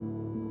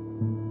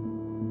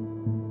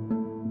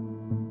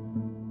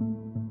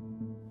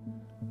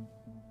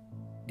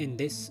In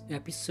this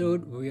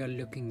episode, we are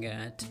looking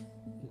at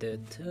the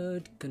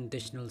third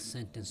conditional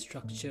sentence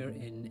structure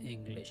in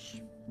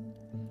English.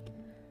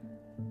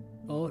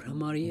 और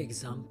हमारी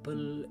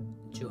example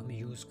जो हम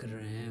use कर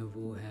रहे हैं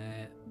वो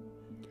है,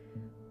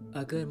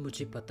 अगर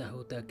मुझे पता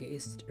होता कि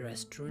इस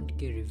रेस्टोरेंट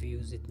के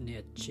रिव्यूज़ इतने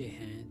अच्छे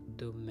हैं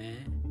तो मैं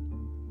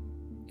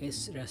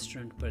इस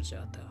रेस्टोरेंट पर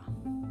जाता.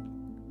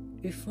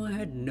 If I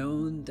had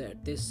known that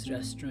this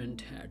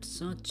restaurant had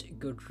such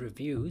good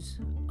reviews,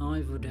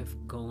 I would have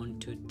gone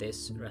to this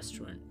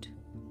restaurant.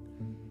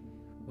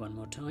 One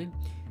more time.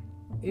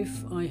 If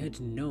I had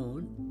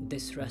known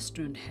this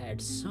restaurant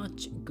had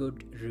such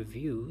good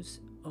reviews,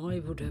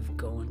 I would have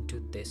gone to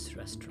this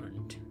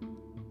restaurant.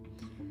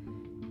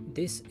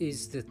 This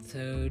is the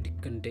third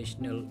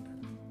conditional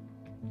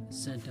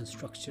sentence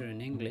structure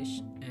in English,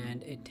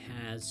 and it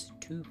has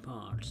two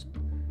parts.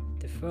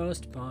 The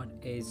first part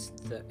is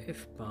the if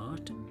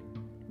part,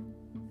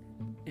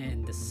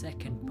 and the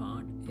second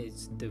part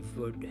is the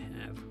would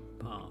have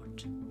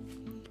part.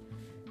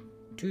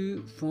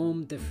 To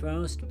form the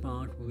first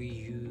part, we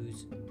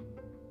use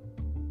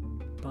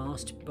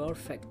past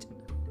perfect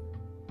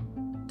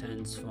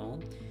tense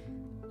form.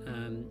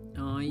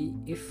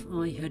 If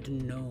I had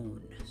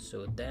known,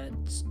 so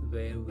that's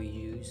where we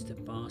use the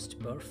past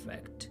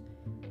perfect,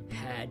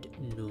 had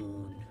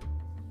known.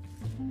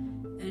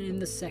 And in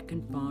the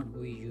second part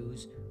we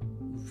use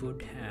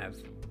would have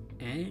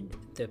and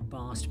the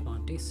past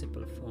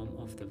participle form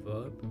of the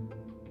verb,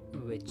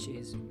 which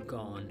is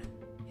gone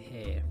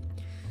here.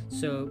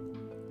 So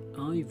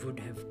I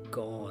would have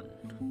gone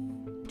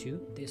to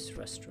this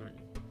restaurant.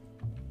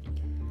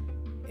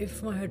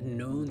 If I had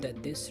known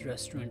that this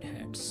restaurant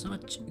had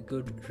such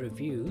good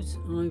reviews,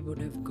 I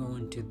would have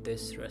gone to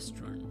this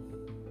restaurant.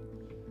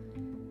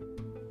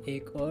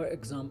 एक और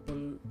example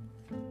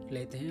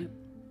लेते हैं.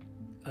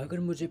 अगर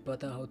मुझे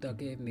पता होता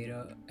कि मेरा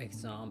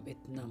एग्ज़ाम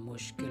इतना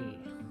मुश्किल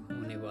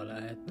होने वाला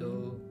है तो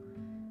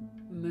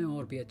मैं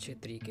और भी अच्छे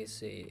तरीके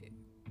से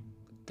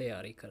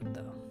तैयारी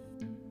करता.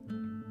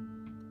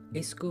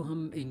 इसको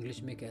हम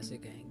इंग्लिश में कैसे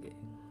कहेंगे?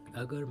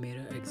 अगर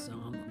मेरा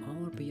एग्ज़ाम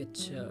और भी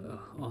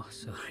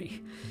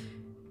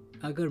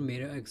अगर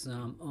मेरा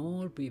एग्ज़ाम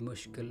और भी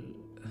मुश्किल,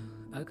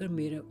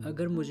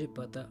 अगर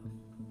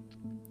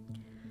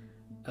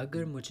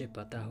मुझे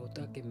पता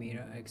होता कि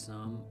मेरा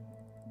एग्ज़ाम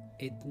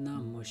इतना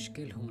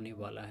मुश्किल होने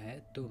वाला है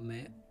तो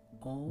मैं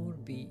और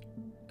भी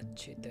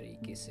अच्छे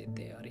तरीके से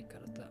तैयारी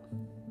करता.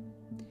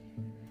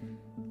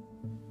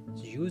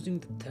 Using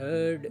the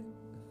third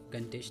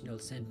conditional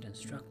sentence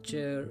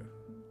structure,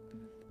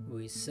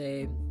 we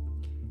say,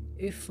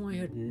 if I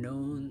had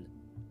known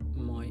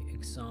my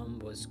exam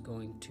was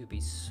going to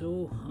be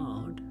so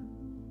hard,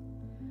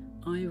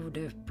 I would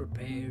have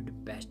prepared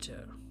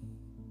better.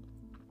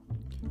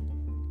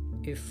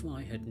 If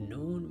I had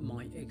known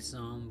my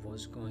exam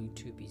was going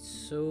to be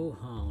so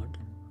hard,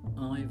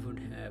 I would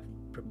have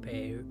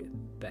prepared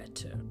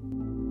better.